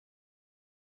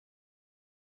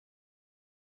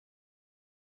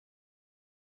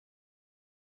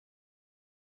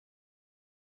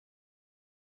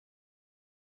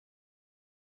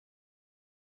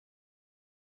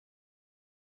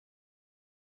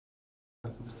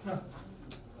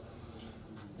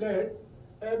Let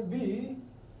f be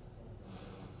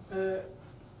a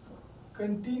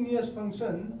continuous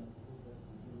function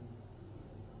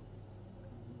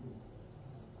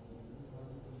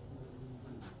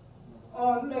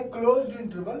on a closed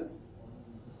interval,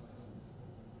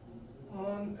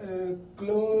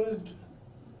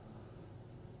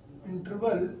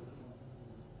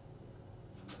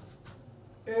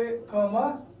 a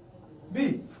comma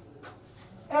b,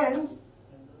 and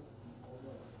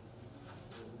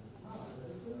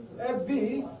f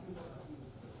be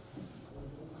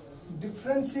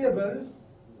differentiable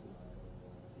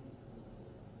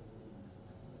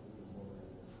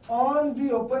on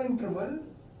the open interval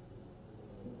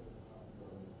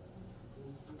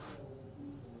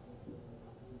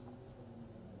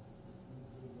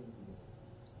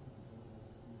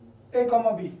a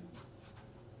comma b.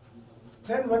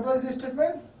 Then what was the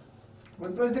statement?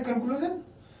 What was the conclusion?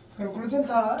 Conclusion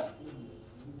था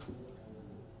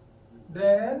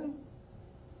then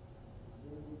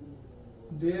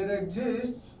there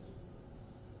exists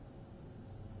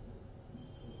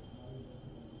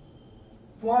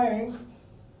point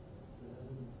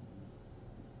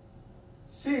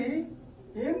C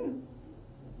in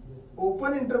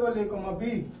open interval a comma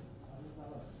b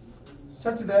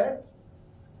such that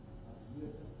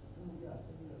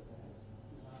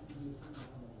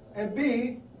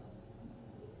fb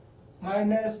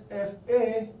minus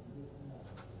fa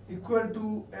equal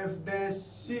to f dash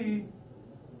c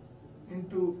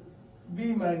into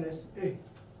b minus a.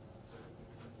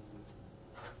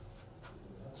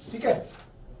 ठीक है,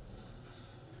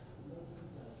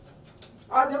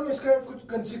 आज हम इसका कुछ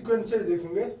consequences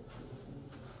देखेंगे.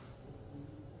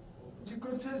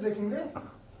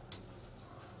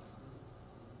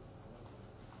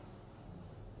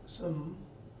 Some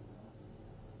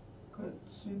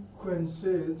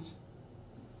consequences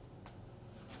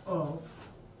of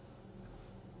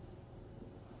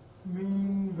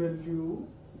mean value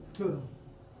theorem.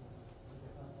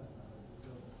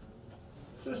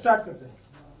 So start करते हैं.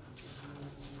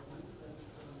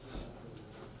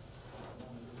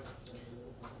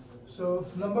 So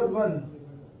number 1,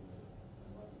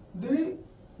 the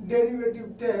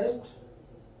derivative test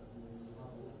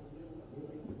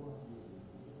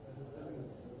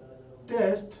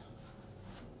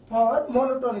for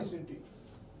monotonicity.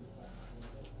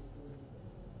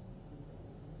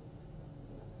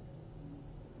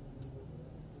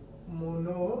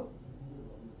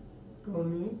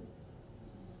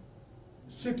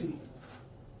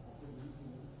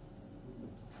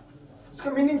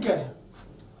 इसका मीनिंग क्या है?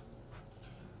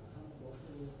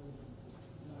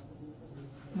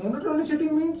 मोनोटोनिसिटी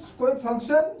मीन्स कोई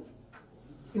फंक्शन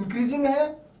इंक्रीजिंग है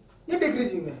या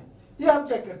डिक्रीजिंग है, ये हम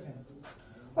चेक करते हैं.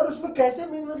 और उसमें कैसे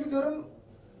मीन वैल्यू थ्योरम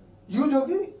यूज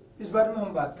होगी इस बारे में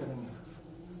हम बात करेंगे.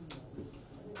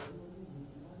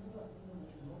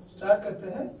 स्टार्ट करते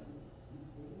हैं.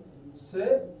 से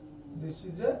दिस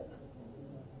इज ए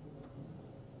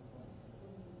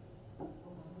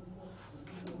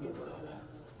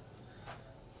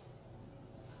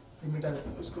मिटा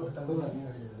उसको हटा दो. ओके,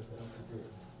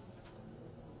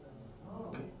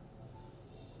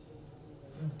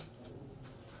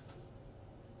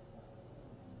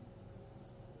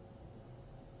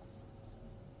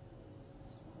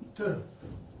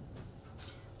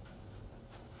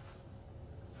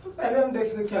 तो पहले हम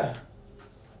देख लेते क्या है.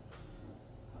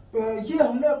 ये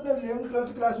हमने अपने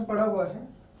 11th-12th क्लास में पढ़ा हुआ है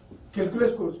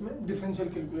कैलकुलस कोर्स में, डिफरेंशियल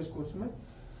कैलकुलस कोर्स में,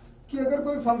 कि अगर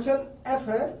कोई फंक्शन f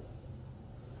है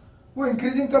वो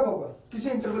इंक्रीजिंग कब होगा किसी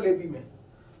इंटरवल ए बी में.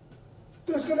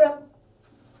 तो इसके लिए हम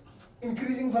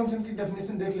इंक्रीजिंग फंक्शन की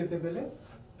डेफिनेशन देख लेते हैं पहले,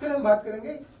 फिर हम बात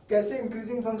करेंगे कैसे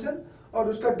इंक्रीजिंग फंक्शन और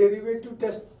उसका डेरिवेटिव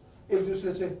टेस्ट एक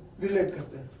दूसरे से रिलेट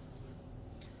करते हैं.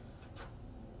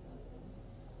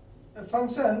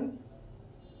 Function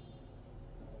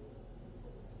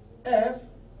f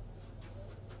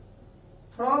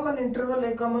from an interval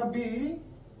a comma b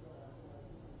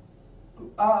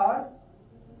to r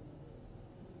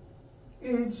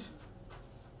is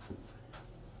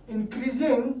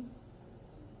increasing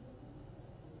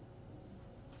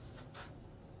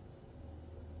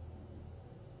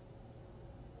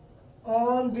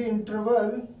on the interval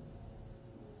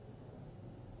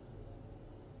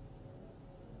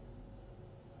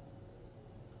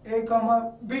a comma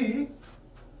b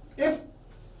if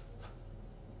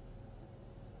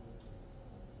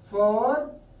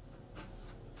for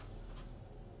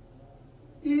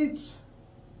each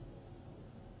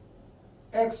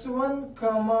x1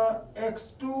 comma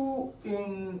x2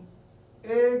 in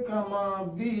a comma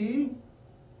b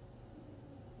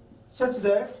such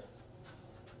that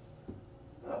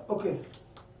okay,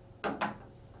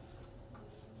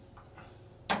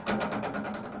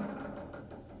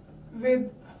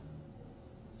 with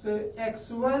say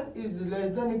x1 is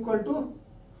less than equal to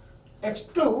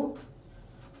x2,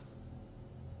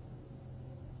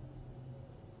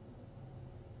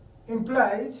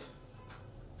 implies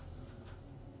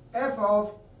f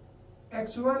of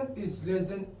x1 is less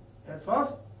than f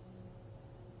of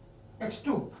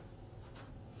x2.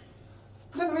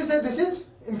 Then we say this is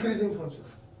increasing function.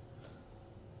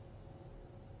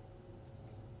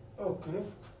 Okay,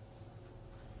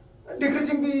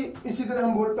 decreasing भी इसी तरह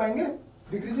हम बोल पाएंगे.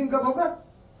 Decreasing कब होगा?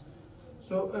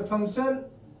 सो a function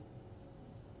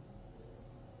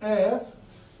f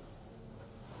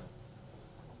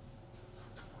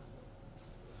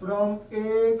from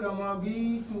a comma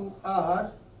b to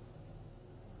r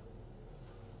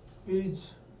is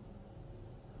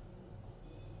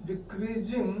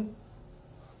decreasing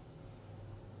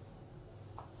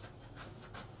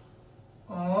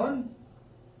on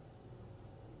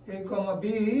a comma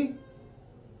b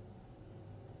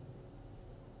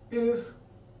if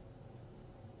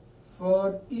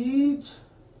for each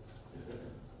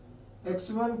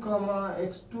x1 comma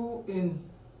x2 in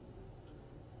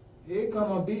a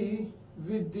comma b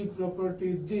with the property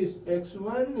this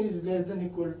x1 is less than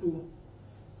equal to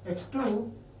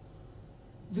x2,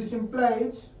 this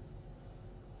implies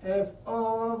f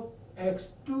of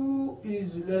x2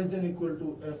 is less than equal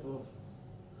to f of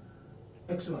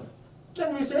x1.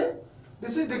 Then we say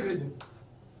this is decreasing.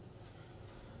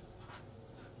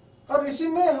 और इसी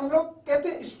में हम लोग कहते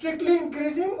हैं strictly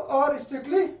increasing और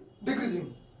strictly decreasing.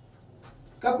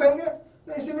 कब कहेंगे?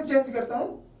 मैं इसी में चेंज करता हूं.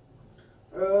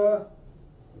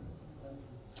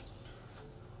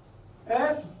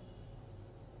 एफ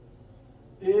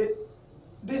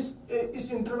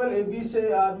इस इंटरवल ए बी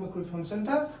से आर में कोई फंक्शन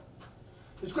था,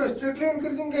 इसको स्ट्रिक्टली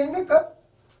इंक्रीजिंग कहेंगे. कब?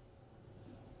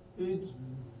 Is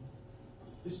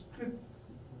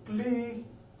strictly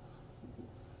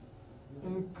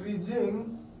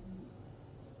increasing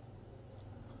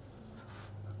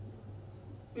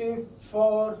if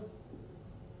for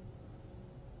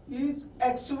each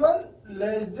x1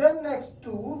 less than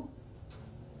x2,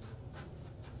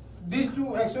 these two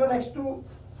x1 x2,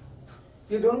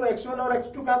 ये दोनों x1 और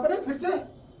x2 कहां पर है? फिर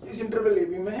से इस इंटरवल ए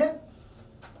बी में है.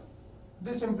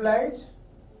 This implies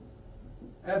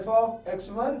f of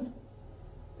x1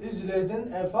 is less than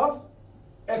f of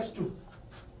x2.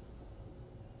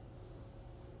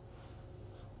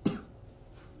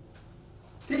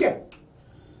 ठीक है.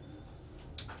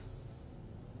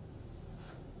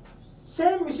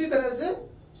 सेम इसी तरह से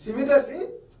similarly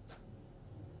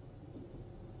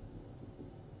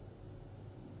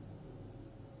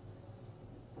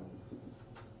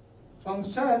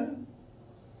function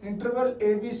interval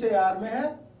A B से आर में है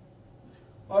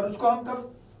और उसको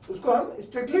हम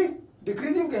स्ट्रिक्टली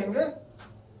डिक्रीजिंग कहेंगे.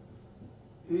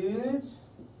 Is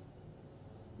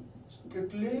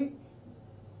strictly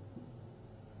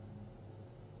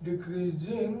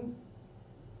decreasing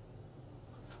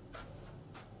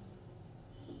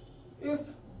if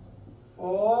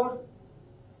for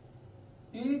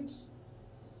each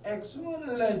x1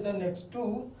 less than x2,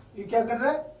 ये क्या कर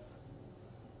रहा है?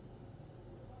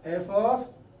 f of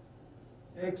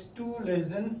x2 less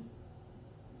than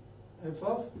f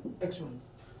of x1.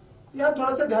 यहाँ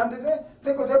थोड़ा सा ध्यान देते हैं.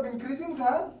 देखो जब इंक्रीजिंग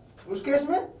था उस केस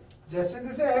में जैसे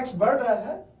जैसे x बढ़ रहा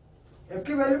है f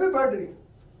की वैल्यू भी बढ़ रही है.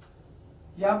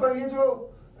 यहाँ पर ये जो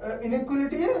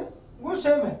इनइक्वलिटी है वो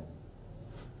सेम है.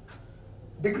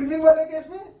 डिक्रीजिंग वाले केस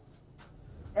में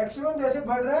x1 जैसे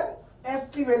बढ़ रहा है f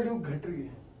की वैल्यू घट रही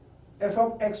है. f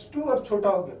ऑफ x2 अब छोटा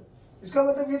हो गया. इसका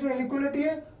मतलब ये जो इनइक्वलिटी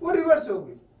है वो रिवर्स हो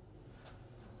गई.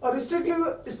 और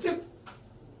स्ट्रिक्ट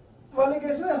वाले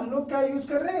केस में हम लोग क्या यूज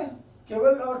कर रहे हैं?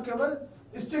 केवल और केवल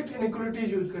स्ट्रिक्ट इनइक्वलिटी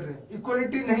यूज कर रहे हैं.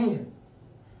 इक्वलिटी नहीं है.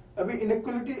 अभी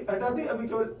इनइक्वलिटी हटा दी, अभी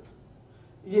केवल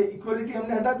ये इक्वलिटी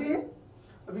हमने हटा दी है.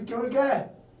 अभी केवल क्या है?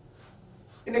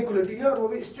 इनइक्वलिटी है और वो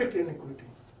भी स्ट्रिक्ट इनइक्वलिटी.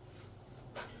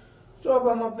 तो अब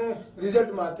हम अपने रिजल्ट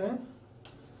में आते हैं.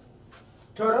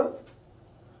 थ्योरम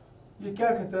ये क्या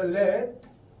कहता है? Late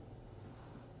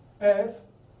f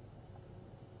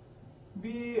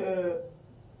be a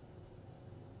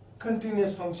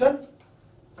continuous function,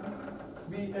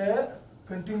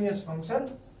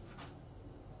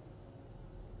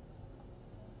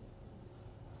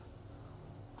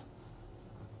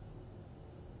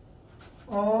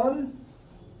 on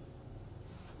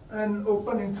an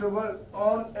open interval,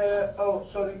 on a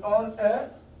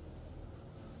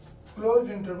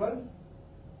closed interval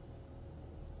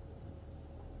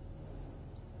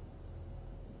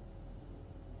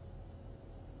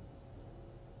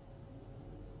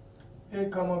a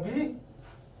comma b,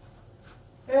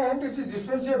 and it is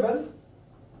differentiable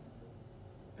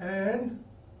and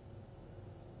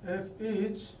f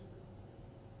is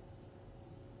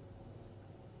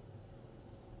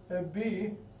a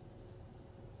b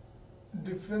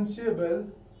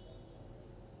differentiable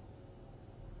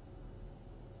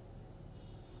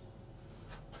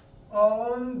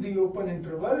on the open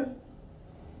interval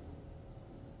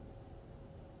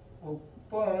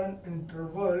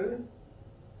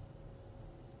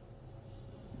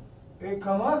a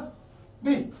comma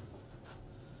b.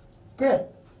 Okay,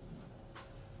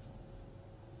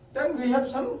 then we have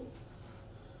some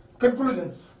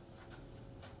conclusions.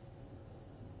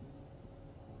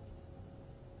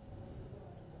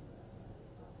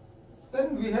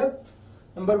 Then we have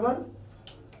number 1.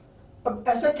 अब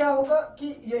ऐसा क्या होगा कि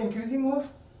ये increasing हो,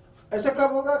 ऐसा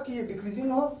कब होगा कि ये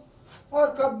डिक्रीजिंग हो,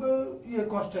 और कब ये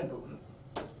कांस्टेंट हो.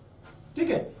 ठीक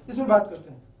है, इसमें बात करते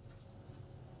हैं.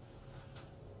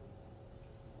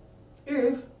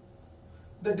 If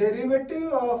the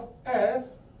derivative of f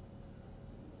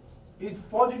is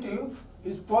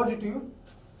positive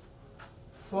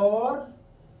for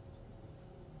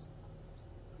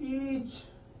each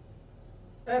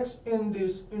x in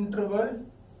this interval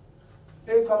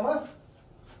a comma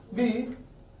b,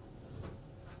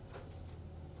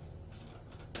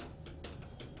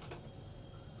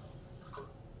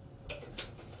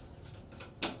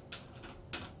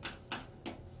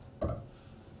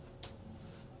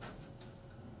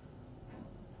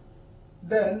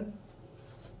 then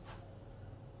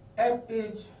f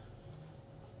is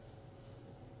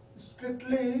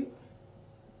strictly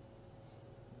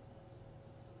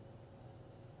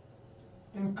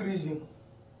increasing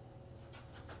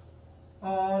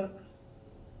on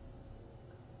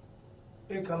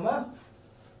a comma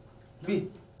b.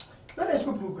 पहले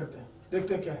इसको प्रूव करते हैं,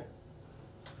 देखते हैं क्या है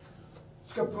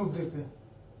इसका प्रूफ. देखते हैं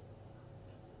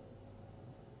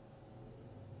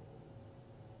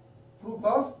proof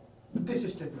of this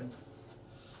statement.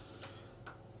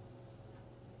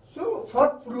 So for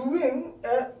proving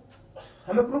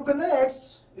हमें प्रूव करना है f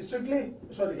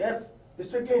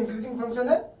स्ट्रिक्टली इंक्रीजिंग फंक्शन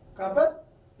है. कहां पर?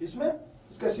 इसमें.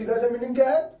 इसका सीधा सा मीनिंग क्या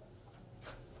है?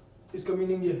 इसका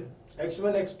मीनिंग ये है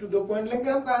x1 x2 दो पॉइंट लेंगे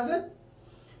हम. कहां से?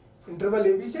 इंटरवल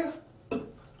ए बी से.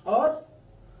 और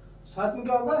साथ में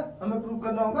क्या होगा? हमें प्रूव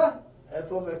करना होगा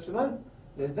f of x1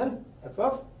 less than f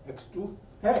of x2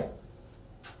 है.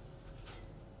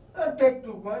 Take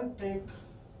 2 point, take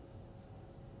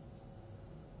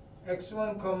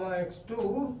x1 comma x2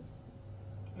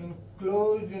 in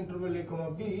closed interval a comma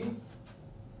b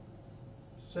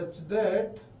such that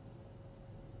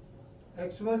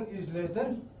x1 is less than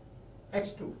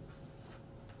x2.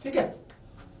 ठीक है,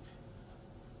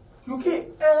 क्योंकि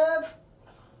f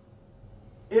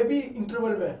ए बी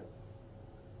इंटरवल में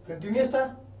continuous था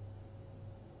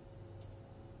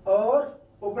और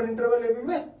open interval A B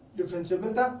में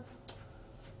differentiable था.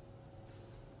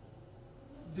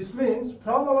 This means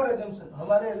from our assumption,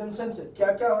 हमारे assumption से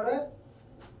क्या क्या हो रहा है?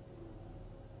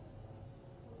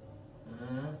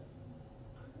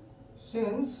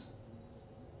 Since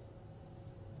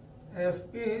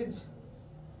f is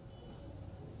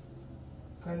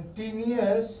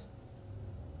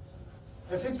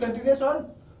continuous on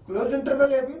closed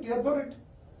interval a b, therefore it,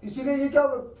 इसीलिए ये क्या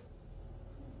होगा?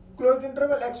 क्लोज्ड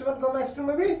इंटरवल x1 x2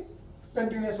 में भी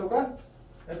कंटिन्यूस होगा.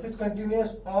 f is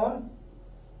continuous on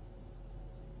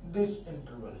this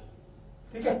interval.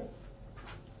 ठीक है,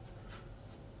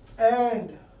 एंड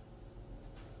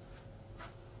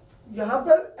यहां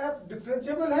पर f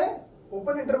डिफरेंशिएबल है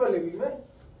ओपन इंटरवल ए बी में,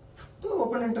 तो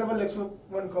ओपन इंटरवल x1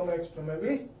 x2 में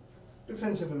भी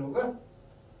डिफरेंशिएबल होगा.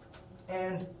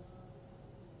 And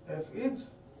f is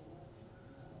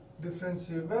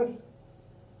differentiable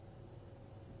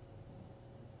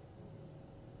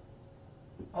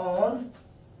on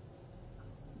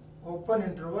open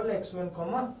interval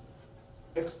x1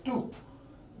 x2.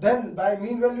 Then bye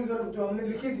mean value जो हमने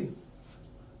लिखी थी,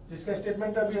 जिसका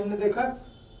स्टेटमेंट अभी हमने देखा,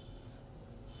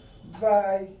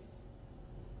 बाय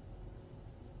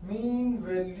मीन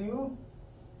वैल्यू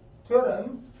थ्योरम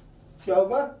क्या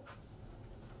होगा?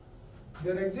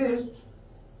 There exist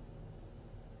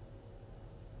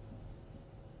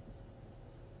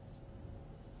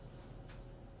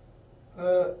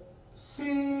C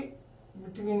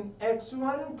between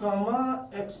x1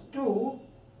 x2,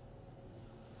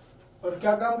 और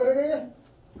क्या काम करेगा ये?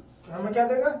 हमें क्या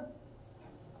देगा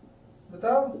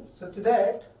बताओ? Such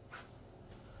that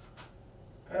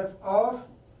f of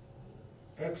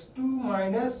x2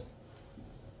 minus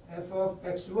f of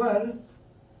x1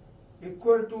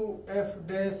 equal to f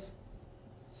dash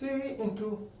c into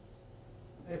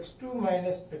x2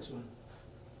 minus x1.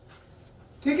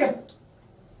 ठीक है,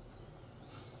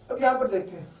 अब यहां पर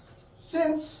देखते हैं.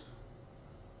 Since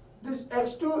this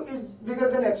x2 is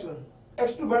bigger than x1,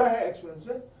 x2 बड़ा है x1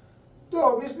 से, तो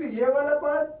ऑब्वियसली ये वाला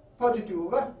पार्ट पॉजिटिव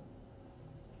होगा।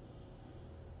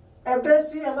 एफ डैश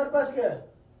सी हमारे पास क्या है,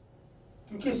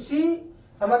 क्योंकि सी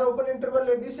हमारा ओपन इंटरवल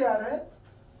ए बी से आ रहा है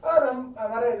और हम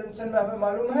हमारे एजम्पशन में हमें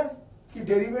मालूम है कि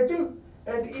derivative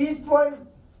at each point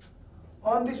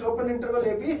on this open interval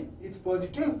A B is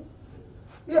positive,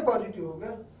 ये पॉजिटिव हो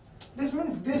गया। This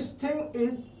means this thing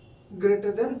is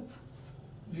greater than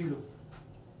 0,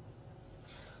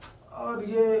 और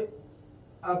ये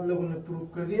आप लोगों ने प्रूव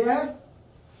कर दिया है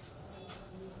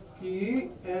कि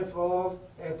f of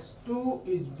x2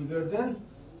 is bigger than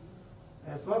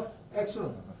f of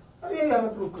x1, और यही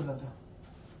हमें प्रूव करना था।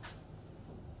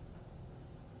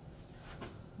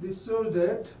 This shows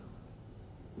that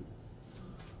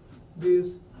this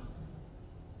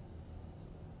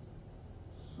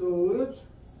shows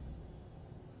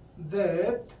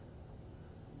that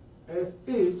f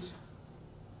is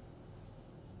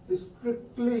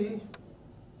strictly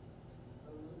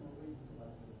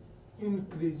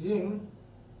increasing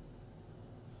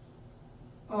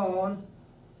on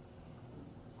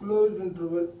closed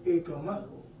interval a comma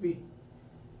b,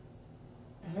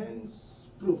 hence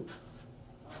proved।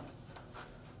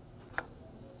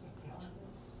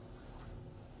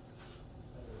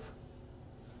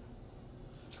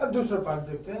 अब दूसरा पार्ट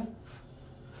देखते हैं।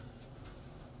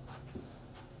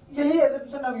 यही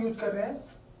एजम्पशन हम यूज कर रहे हैं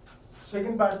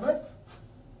सेकंड पार्ट में।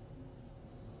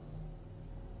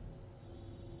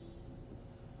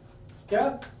 क्या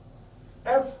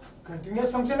f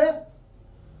कंटिन्यूअस फंक्शन है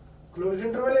क्लोज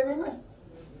इंटरवल ए बी में,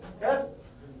 f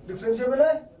डिफरेंशिएबल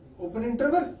है ओपन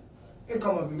इंटरवल ए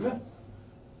कॉमा बी में।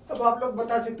 अब आप लोग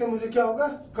बता सकते हैं मुझे क्या होगा,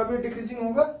 कब ये डिक्रीजिंग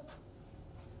होगा,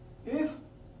 if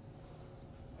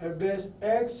f dash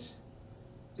x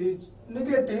is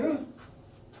negative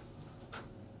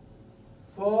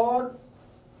for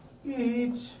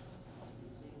each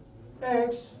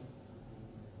x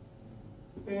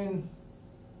in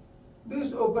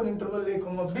this open interval a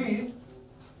comma b,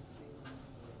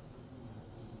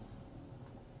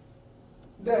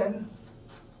 then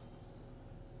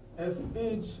f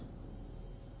is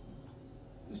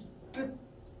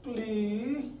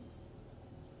strictly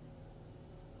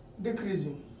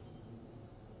decreasing।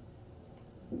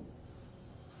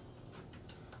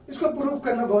 इसको प्रूव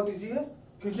करना बहुत इजी है,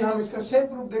 क्योंकि हम इसका सेम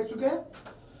प्रूफ देख चुके हैं।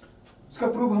 इसका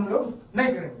प्रूफ हम लोग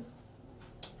नहीं करेंगे।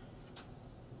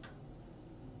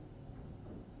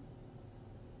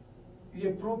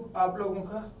 ये प्रूफ आप लोगों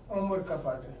का होमवर्क का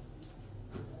पार्ट है।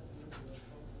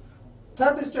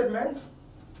 थर्ड स्टेटमेंट,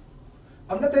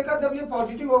 हमने देखा जब ये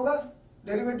पॉजिटिव होगा,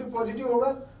 डेरिवेटिव पॉजिटिव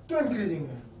होगा तो इंक्रीजिंग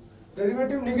है,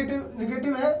 डेरिवेटिव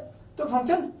निगेटिव है तो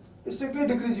फंक्शन स्ट्रिक्टली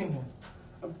डिक्रीजिंग है।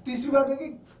 अब तीसरी बात होगी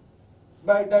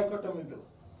bye dichotomy law,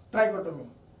 trichotomy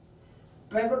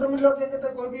law क्या कहता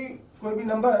है, कोई भी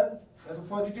नंबर या तो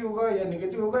पॉजिटिव होगा या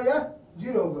निगेटिव होगा या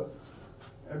जीरो होगा।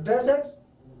 एफ डैश एक्स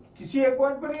किसी एक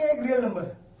पॉइंट पर ये एक रियल नंबर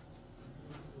है।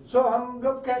 सो हम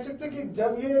लोग कह सकते हैं कि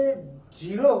जब ये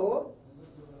जीरो हो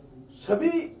सभी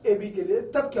ए बी के लिए,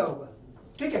 तब क्या होगा,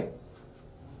 ठीक है।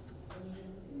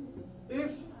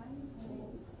 If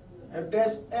F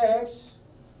dash x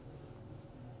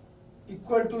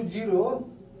equal to 0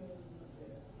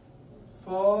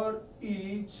 for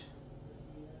each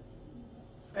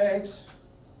x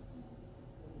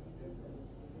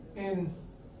in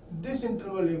this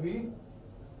interval a b,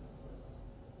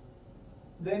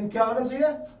 then क्या होना चाहिए,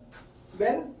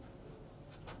 then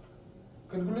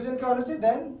conclusion क्या होना चाहिए,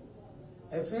 then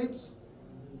f is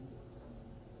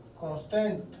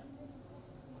constant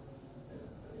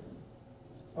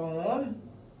on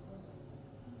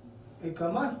a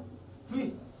comma b।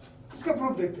 इसका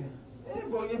प्रूफ देखते हैं, ये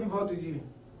भी बहुत इजी है।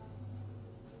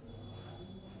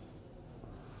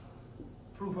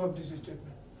 Proof of this statement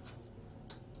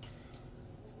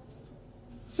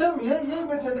same ये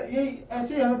मेथड है, ये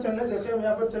ऐसे ही हमें चलना है जैसे हम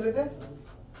यहाँ पर चले थे।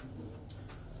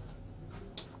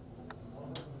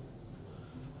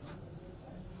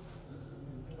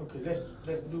 Okay,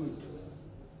 let's do it.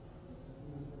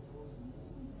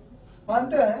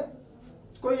 मानते हैं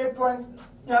कोई एक पॉइंट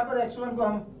यहाँ पर x1 को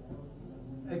हम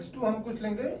x2 हम कुछ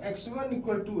लेंगे, x1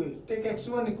 equal to A, take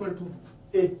x1 equal to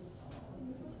A,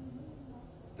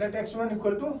 let x1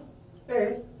 equal to a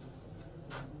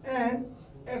and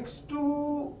x2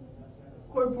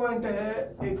 कोई पॉइंट है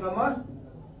a कमा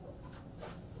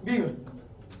b में,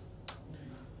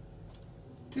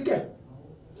 ठीक है।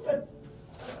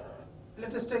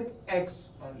 let us take x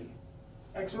only,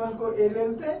 x1 को a ले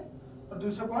लेते हैं और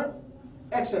दूसरा पॉइंट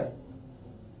x है,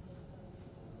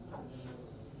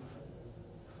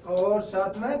 और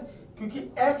साथ में क्योंकि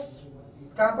x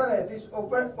कहां पर है, this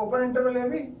open interval A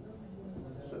B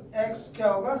x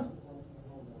क्या होगा,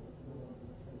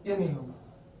 ये नहीं होगा,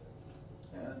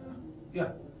 या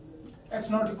x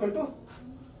not equal to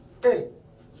A.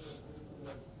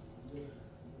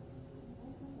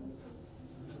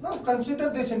 Now consider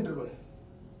this interval,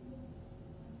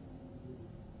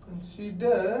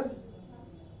 consider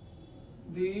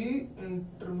the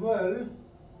interval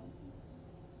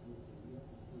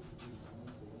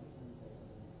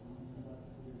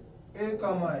a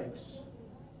comma x.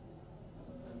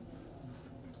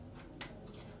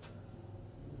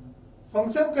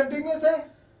 Function continuous है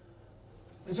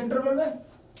इस इंटरवल में,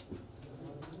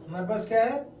 हमारे पास क्या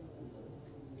है,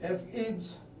 f is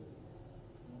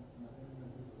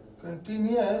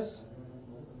continuous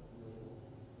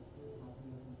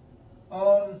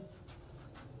on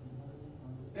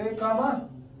a comma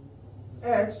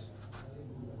x.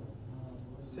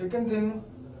 Second thing,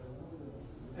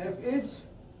 f is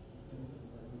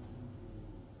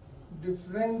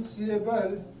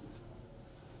differentiable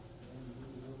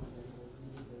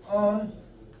on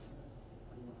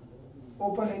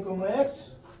open a comma x.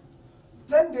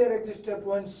 Then there exists a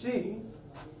point C.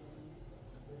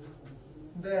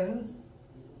 Then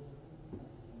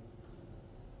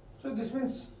so this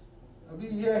means अभी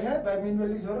ये है bye mean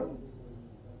value theorem,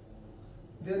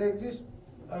 there exist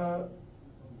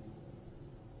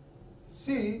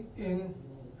C in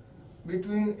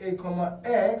between A comma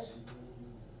x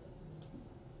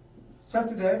such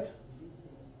that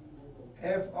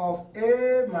F of A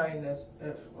minus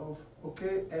F of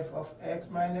okay F of x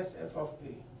minus F of A,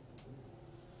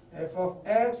 F of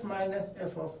x minus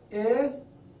F of A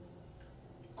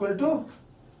equal to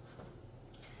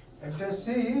F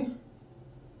C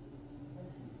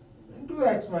to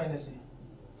x minus ए।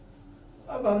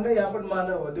 अब हमने यहाँ पर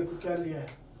माना हुआ, देखो क्या लिया है,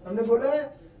 हमने बोला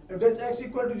है if x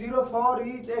equal to 0 for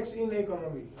each x in a comma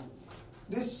b,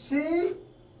 this c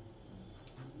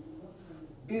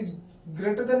is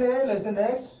greater than a less than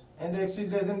x and x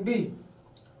is less than b,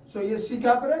 so ये c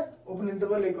कहाँ पर है, open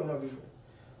interval a comma b में,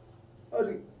 और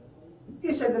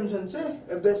इस assumption से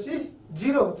f c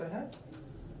 0 होता है,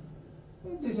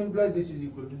 this implies this is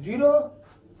equal to 0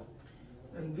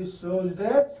 and this shows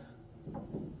that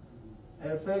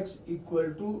fx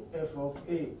equal to F of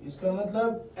ए। इसका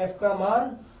मतलब f का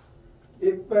मान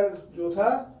एक पर जो था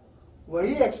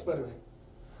वही x पर है।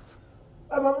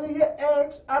 अब हमने ये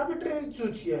x आर्बिट्रेरी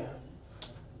चूज किया है,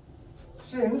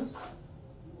 since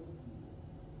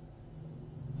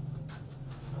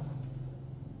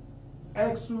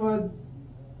x was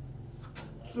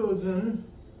chosen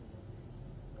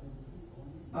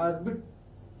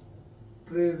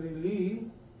arbitrarily,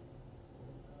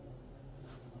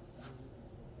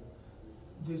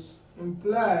 this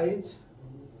implies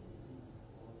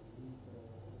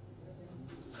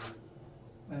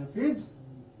f is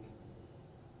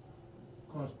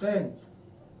constant,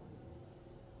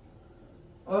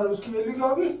 और उसकी वैल्यू क्या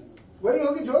होगी, वही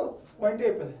होगी जो पॉइंट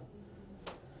ए पर है,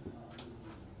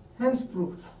 hence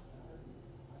proved।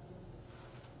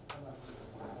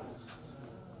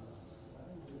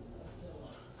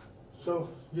 सो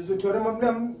ये जो थ्योरम हमने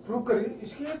हम प्रूव करी,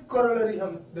 इसकी एक कोरोलरी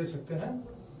हम दे सकते हैं,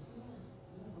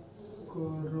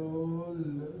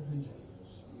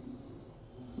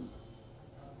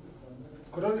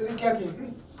 कोरोलरी क्या कहेगी,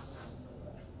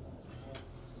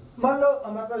 मान लो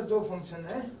हमारे पास दो फंक्शन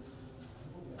है,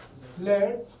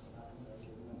 late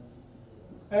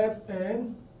F N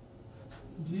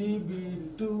G B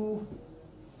two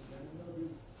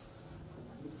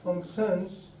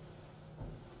functions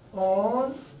on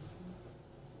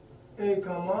A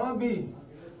comma B.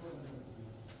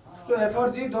 So F और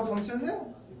जी दो फंक्शन है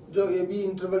जो ए बी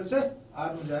इंटरवल से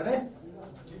आर में जा रहे हैं,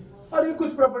 और ये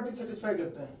कुछ प्रॉपर्टी सेटिस्फाई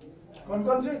करते हैं, कौन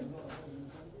कौन सी,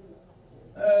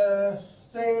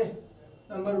 से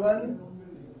number 1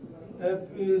 F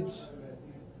is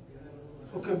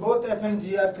okay, both F and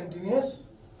ji are continuous,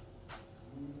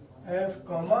 F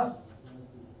comma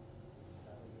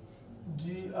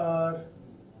ji are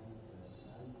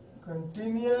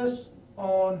continuous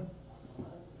on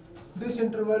this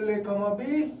interval A comma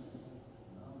B,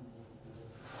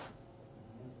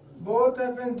 both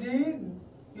F and जी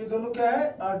ये दोनों क्या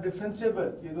है, आर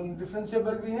डिफरेंशिएबल, ये दोनों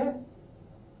डिफरेंशिएबल भी हैं,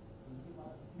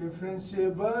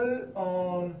 differentiable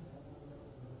on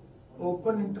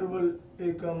open interval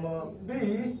A comma B.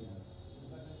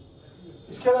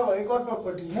 इसके अलावा एक और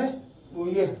प्रॉपर्टी है, वो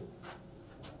ये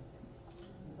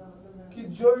कि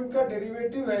जो इनका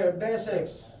डेरिवेटिव है डैश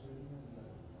एक्स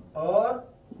और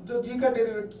जो जी का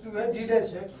डेरिवेटिव है जी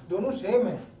डैश एक्स, दोनों सेम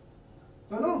है,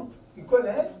 दोनों इक्वल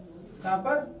है। यहाँ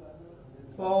पर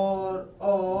for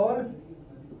all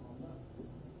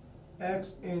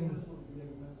x in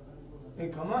A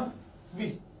comma B,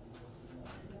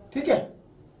 ठीक है,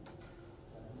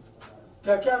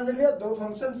 क्या क्या हमने लिया, दो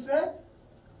फंक्शंस है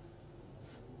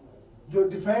जो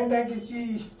डिफाइंड है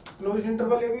किसी क्लोज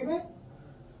इंटरवल ए बी में,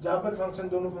 जहां पर फंक्शन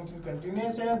दोनों फंक्शन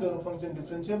कंटिन्यूअस है, दोनों फंक्शन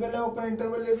डिफरेंशिएबल है ओपन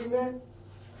इंटरवल ए बी में,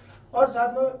 और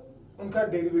साथ में उनका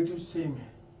डेरिवेटिव सेम है।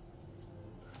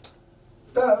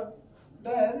 तब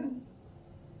देन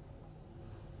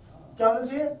क्या होना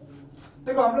चाहिए,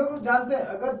 देखो हम लोग जानते हैं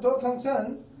अगर दो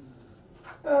फंक्शन,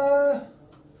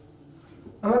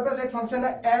 हमारे पास एक फंक्शन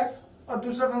है f और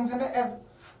दूसरा फंक्शन है f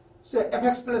से एफ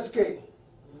एक्स प्लस के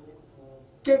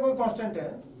कोई कांस्टेंट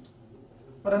है,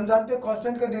 और हम जानते हैं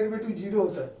कांस्टेंट का डेरिवेटिव 0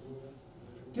 होता है,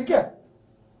 ठीक है।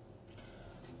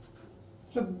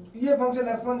 सो ये फंक्शन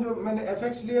f1 जो मैंने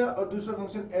fx लिया और दूसरा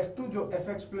फंक्शन f2 जो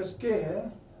fx प्लस के है,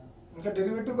 इनका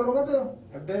डेरिवेटिव करूंगा तो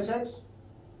f डैश x,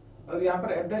 और यहाँ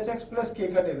पर f dash x plus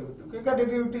k का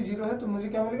डेरिवेटिव 0 है, तो मुझे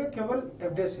क्या मिलेगा, केवल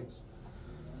f डैश x।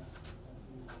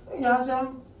 यहां से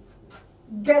हम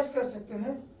गैस कर सकते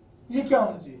हैं ये क्या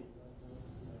होना चाहिए।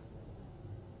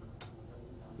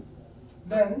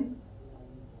 Then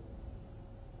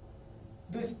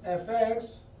this fx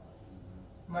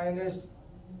minus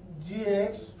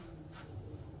gx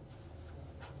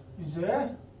is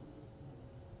a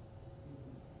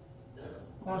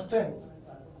constant.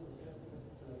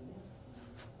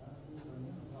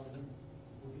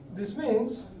 This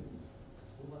means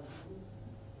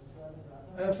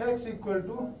fx equal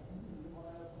to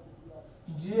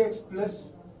gx plus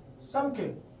some k,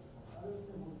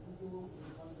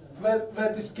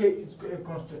 where this k is a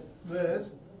constant, where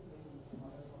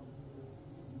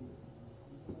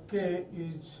k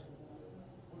is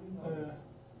a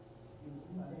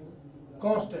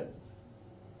constant.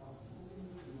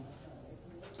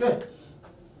 Okay,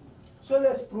 so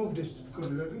let's prove this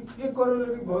corollary. ये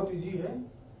corollary बहुत easy है,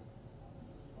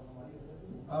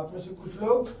 आप में से कुछ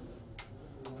लोग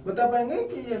बता पाएंगे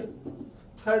कि ये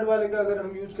थर्ड वाले का अगर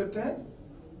हम यूज करते हैं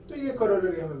तो ये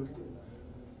corollary हमें मिलती है।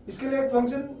 इसके लिए एक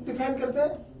फंक्शन डिफाइन करते हैं,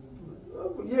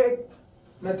 ये एक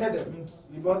मेथड है,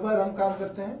 ये बहुत बार हम काम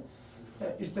करते हैं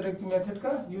इस तरह की मेथड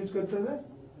का यूज करते हुए।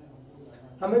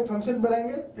 हम एक फंक्शन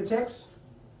बनाएंगे hx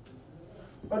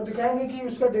और दिखाएंगे कि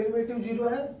उसका डेरिवेटिव 0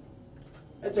 है,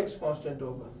 hx कांस्टेंट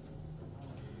होगा।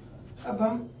 अब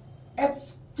हम h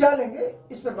क्या लेंगे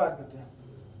इस पर बात करते हैं,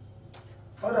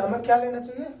 और हमें क्या लेना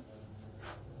चाहिए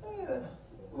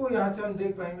वो यहां से हम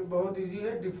देख पाएंगे, बहुत इजी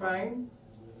है। Define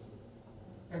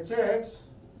hx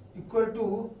equal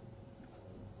to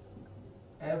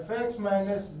fx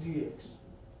minus gx,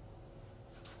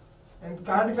 and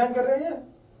कहां डिफाइन कर रहे हैं,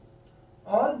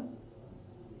 on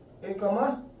a comma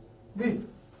b।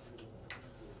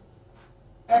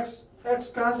 x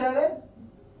कहां से आ रहे हैं,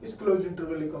 इस close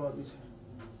interval a comma b से।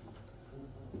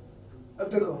 अब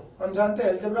देखो हम जानते हैं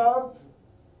algebra of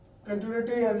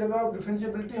continuity, algebra of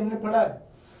differentiability हमने पढ़ा है।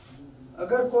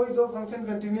 अगर कोई दो फंक्शन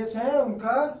कंटिन्यूअस है,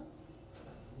 उनका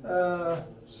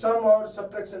सम और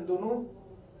सब्ट्रैक्शन दोनों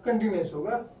कंटिन्यूअस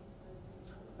होगा।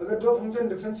 अगर दो फंक्शन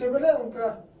डिफरेंशिएबल है,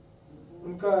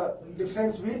 उनका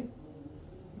डिफरेंस भी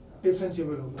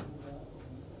डिफरेंशिएबल होगा।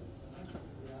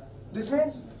 दिस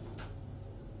मीन्स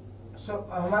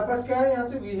हमारे पास क्या है, यहां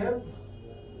से we have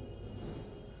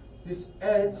this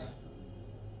h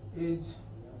is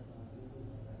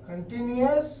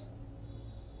continuous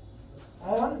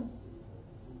on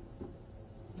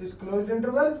this closed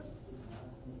interval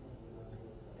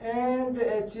and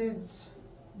h is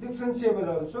differentiable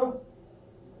also,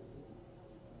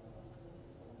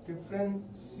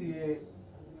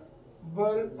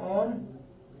 differentiable on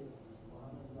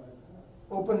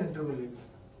open interval।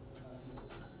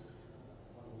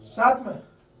 साथ में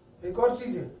एक और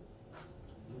चीज है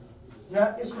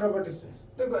यहाँ इस प्रॉपर्टी से,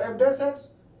 देखो f डैश x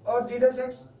और g डैश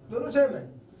x दोनों सेम है,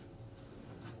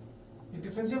 ये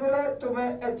डिफरेंशिएबल है, तो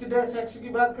मैं h डैश x की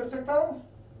बात कर सकता हूँ।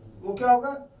 वो क्या होगा,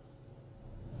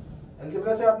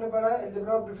 अलजेब्रा से आपने पढ़ा है,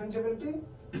 algebra of differentiability,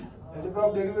 algebra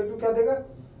of derivative क्या देगा,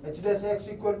 h dash x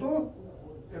equal to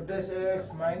f dash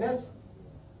x minus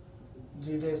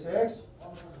g dash x,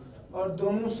 और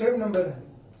दोनों सेम नंबर है,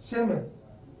 सेम है,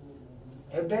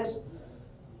 f डैश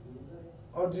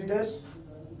और g डैश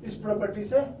इस प्रॉपर्टी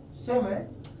से सेम है,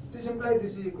 this imply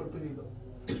this is equal to 0।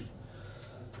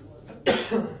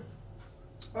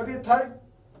 और ये थर्ड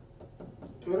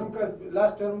थ्योरम का,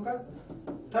 लास्ट थ्योरम का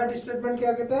थर्ड स्टेटमेंट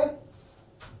क्या कहता है,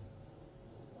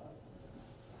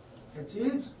 h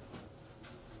is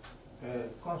a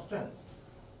constant,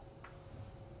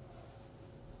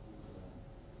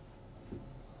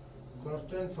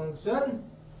 constant function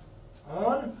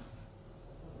on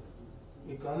a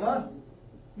comma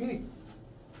b।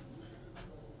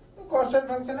 Constant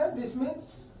function है, this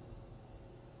means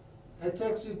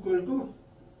hx equal to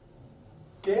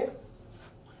k,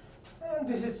 and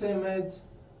this is same as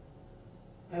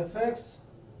fx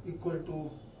equal to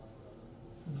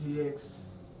gx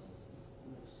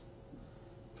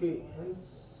k, hence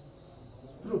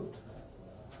proved.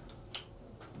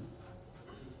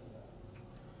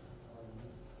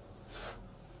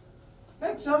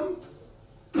 Next हम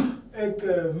एक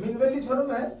mean value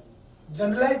theorem है,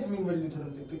 generalised mean value theorem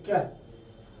देखते हैं क्या है।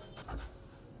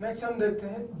 Next हम देखते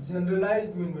हैं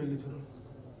generalised mean value theorem.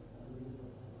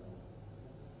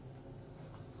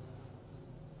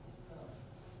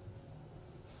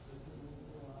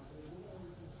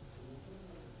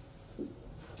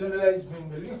 Generalised mean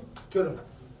value theorem.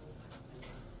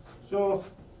 So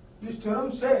this theorem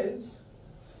says,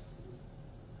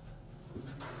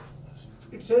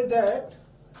 it says that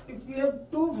if we have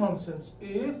two functions,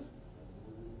 if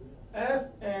f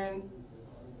and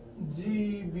g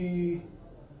be,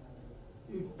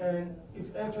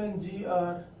 if f and g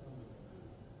are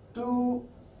two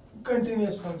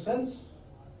continuous functions,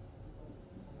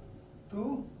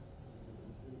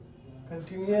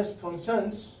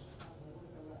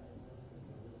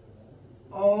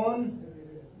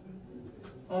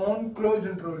 on closed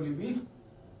interval AB,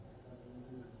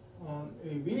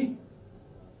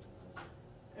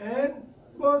 and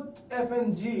both f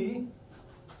and g,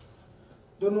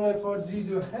 दोनों f और g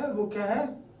जो है वो क्या है,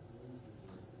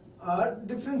 are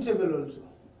differentiable also,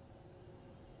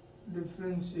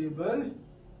 differentiable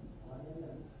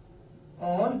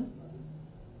on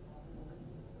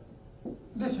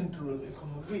this interval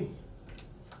B.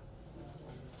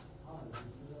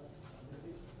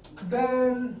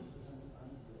 Then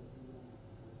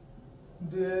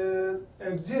there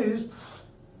exists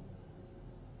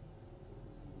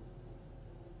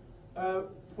a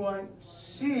point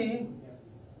C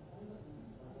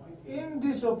in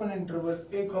this open interval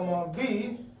a comma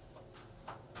b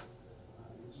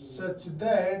such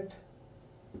that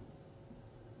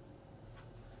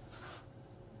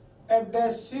f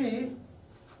dash c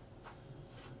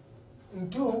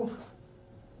into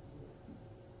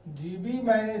gb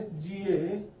minus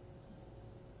ga,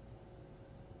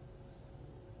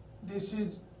 this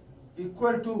is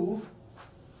equal to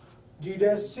g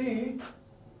dash c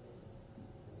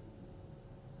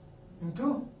into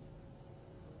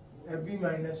fb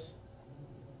minus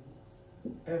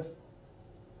fa।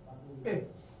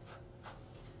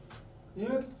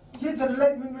 ये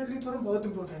generalise mean value theorem बहुत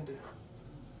important है,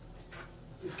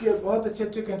 इसके बहुत अच्छे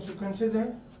अच्छे consequences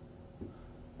हैं।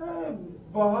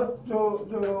 बहुत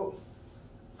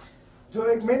जो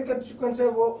एक मेन कंसिक्वेंस है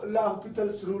वो ला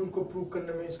हॉस्पिटल्स रूल को प्रूव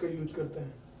करने में इसका यूज करते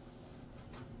हैं,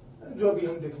 जो अभी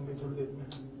हम देखेंगे थोड़ी देर में।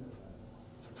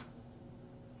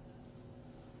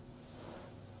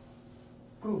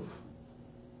 प्रूफ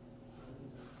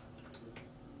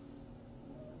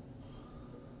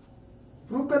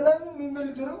करना है mean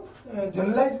value theorem,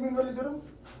 generalised mean value theorem,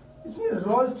 इसमें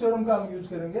रोल्स थ्योरम का हम यूज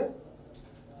करेंगे।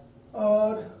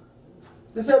 और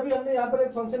जैसे अभी हमने यहाँ पर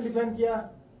एक फंक्शन डिफाइन किया,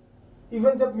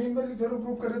 इवन जब मीन वैल्यू थ्योरम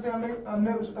प्रूव कर रहे थे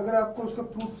हमने अगर आपको उसका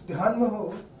प्रूफ ध्यान में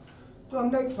हो तो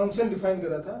हमने एक फंक्शन डिफाइन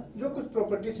करा था जो कुछ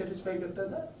प्रॉपर्टी सेटिस्फाई करता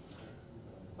था,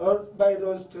 और बाय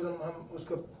रोल्स थ्योरम हम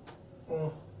उसका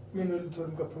मीन वैल्यू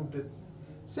थ्योरम का प्रूफ देते।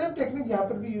 सेम टेक्निक यहाँ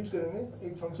पर भी यूज करेंगे,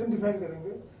 एक फंक्शन डिफाइन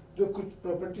करेंगे जो कुछ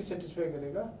प्रॉपर्टी सेटिस्फाई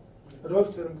करेगा,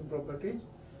 रोल्स थ्योरम की प्रॉपर्टीज,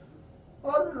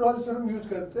 और रोल्स थ्योरम यूज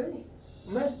करते ही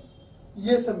हमें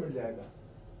ये सब मिल जाएगा।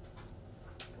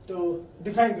 तो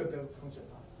डिफाइन करते हैं फंक्शन।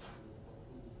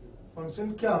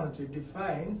 फंक्शन क्या होना चाहिए,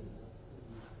 डिफाइन।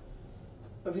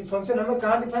 अभी फंक्शन हमें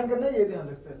कहाँ डिफाइन करना है ये ध्यान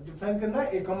रखते हैं, डिफाइन करना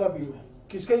है a कॉमा b में,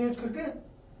 किसका यूज करके,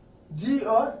 g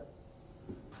और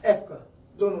f का,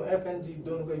 दोनों f एंड g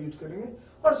दोनों का यूज करेंगे।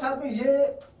 और साथ में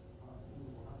ये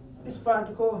इस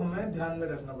पार्ट को हमें ध्यान में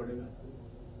रखना पड़ेगा,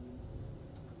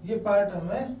 ये पार्ट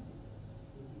हमें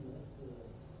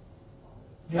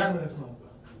ध्यान में रखना होगा,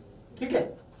 ठीक है।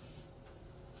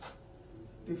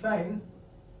 Define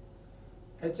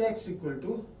hx equal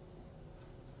to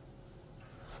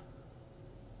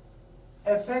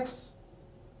fx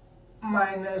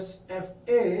minus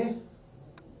fa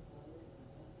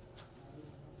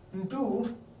into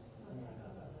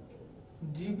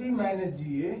gb minus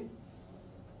ga,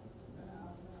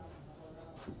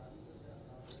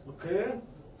 okay,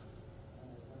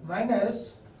 minus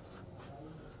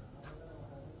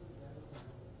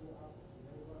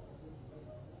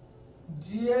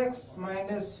gx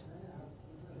minus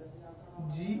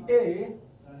ga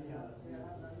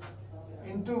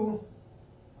into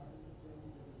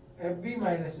fb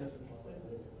minus fa,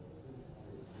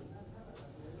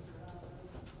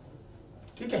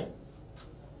 ठीक है।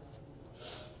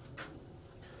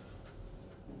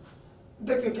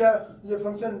 देखिए क्या ये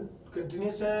फंक्शन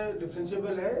कंटिन्यूस है,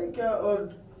 डिफरेंशिएबल है क्या,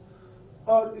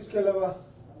 और इसके अलावा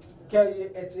क्या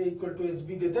ये H A equal to H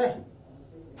B देता है?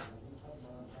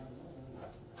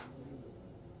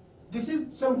 This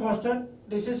is some constant,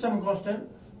 this is some constant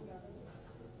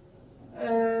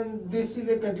and this is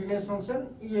a continuous function.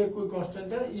 ये कोई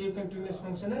कांस्टेंट है, ये कंटिन्यूस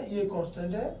फंक्शन है, ये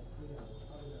कांस्टेंट है।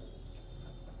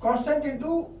 Constant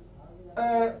into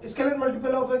scalar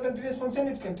multiple of a continuous function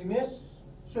is continuous.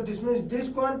 So this means this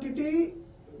quantity,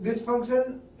 this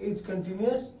function is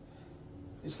continuous.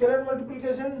 Scalar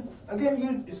multiplication, again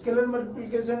use scalar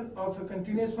multiplication of a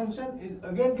continuous function is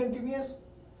again continuous.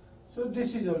 So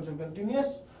this is also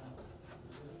continuous.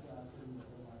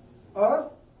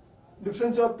 Or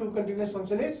difference of two continuous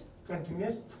function is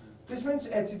continuous. This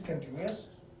means h is continuous.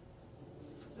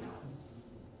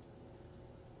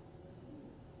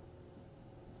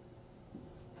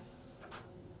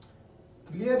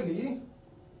 Clearly,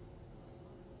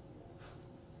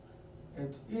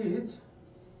 h is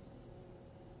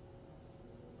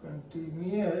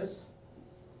continuous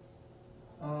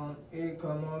on a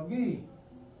comma b,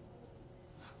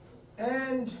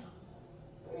 and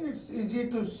it's easy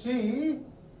to see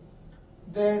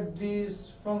that this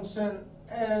function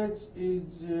h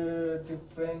is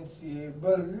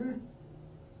differentiable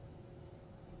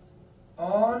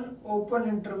on open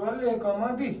interval a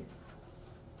comma b.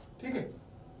 ठीक है।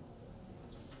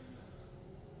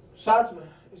 साथ में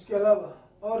इसके अलावा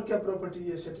और क्या property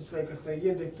ये satisfy करता है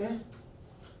ये देखते हैं।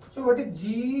 So what is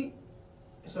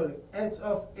H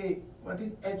of A, what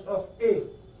is H of A?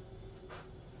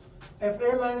 F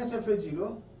A minus F A 0,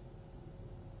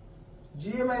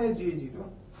 ji A minus ji A 0,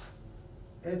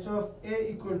 H of A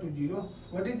equal to 0।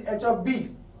 What is H of B?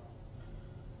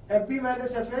 F B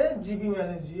minus F A, G B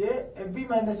minus ji A, F B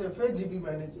minus F A, G B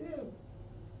minus जी ए।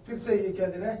 फिर से ये क्या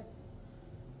दे रहा है?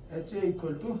 H A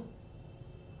equal to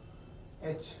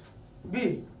H B.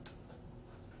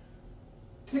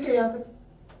 ठीक है यहां तक।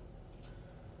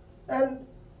 एंड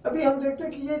अभी हम देखते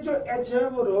हैं कि ये जो एच है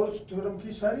वो रोल्स थ्योरम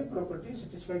की सारी प्रॉपर्टी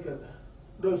सेटिस्फाई कर रहा है।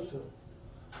 रोल्स थ्योरम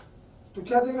तो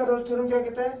क्या देगा? रोल्स थ्योरम क्या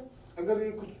कहता है? अगर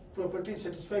ये कुछ प्रॉपर्टी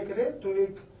सेटिस्फाई करे तो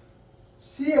एक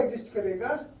सी एग्जिस्ट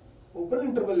करेगा ओपन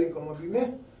इंटरवल ए कॉमा बी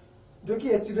में, जो कि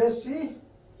एच डैश सी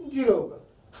 0 होगा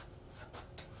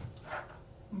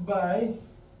bye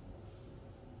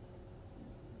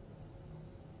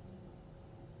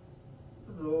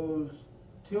Rolle's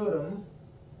theorem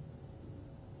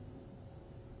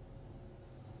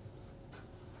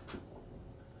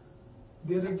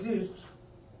there exists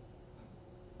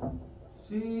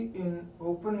C in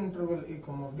open interval a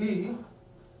comma b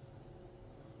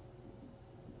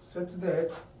such that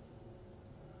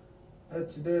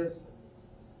h dash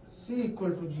c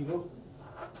equal to 0.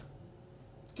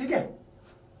 ठीक है?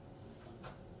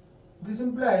 This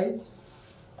implies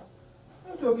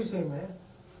जो भी सेम है,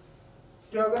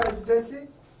 क्या होगा? H dash C,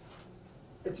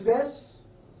 H dash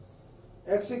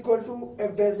x equal to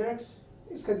F dash x,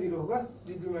 इसका 0 होगा,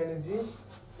 G B minus ji.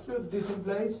 So this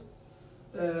implies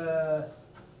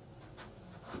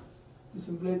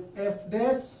F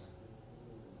dash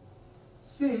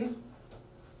C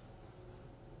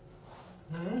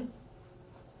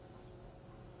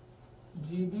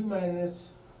G B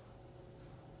minus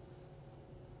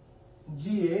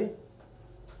ji A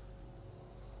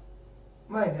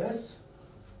minus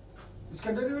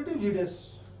इसका derivative ji dash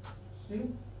C,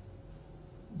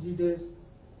 ji dash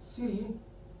C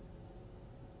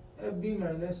F B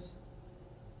minus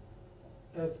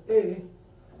F A,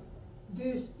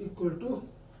 this equal to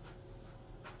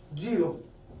 0।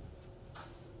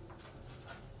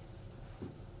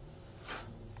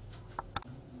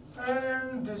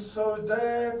 And this so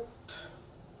that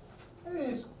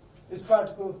इस part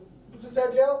को दूसरी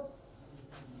side ले आओ,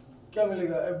 क्या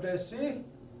मिलेगा? F dash C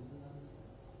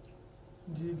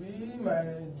G B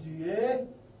minus ji A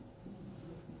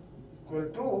equal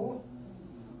to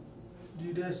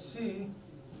ji dash C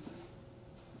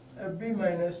F B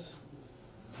minus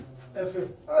F A,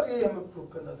 और ये हमें प्रूव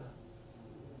करना था।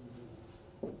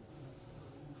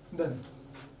 डन।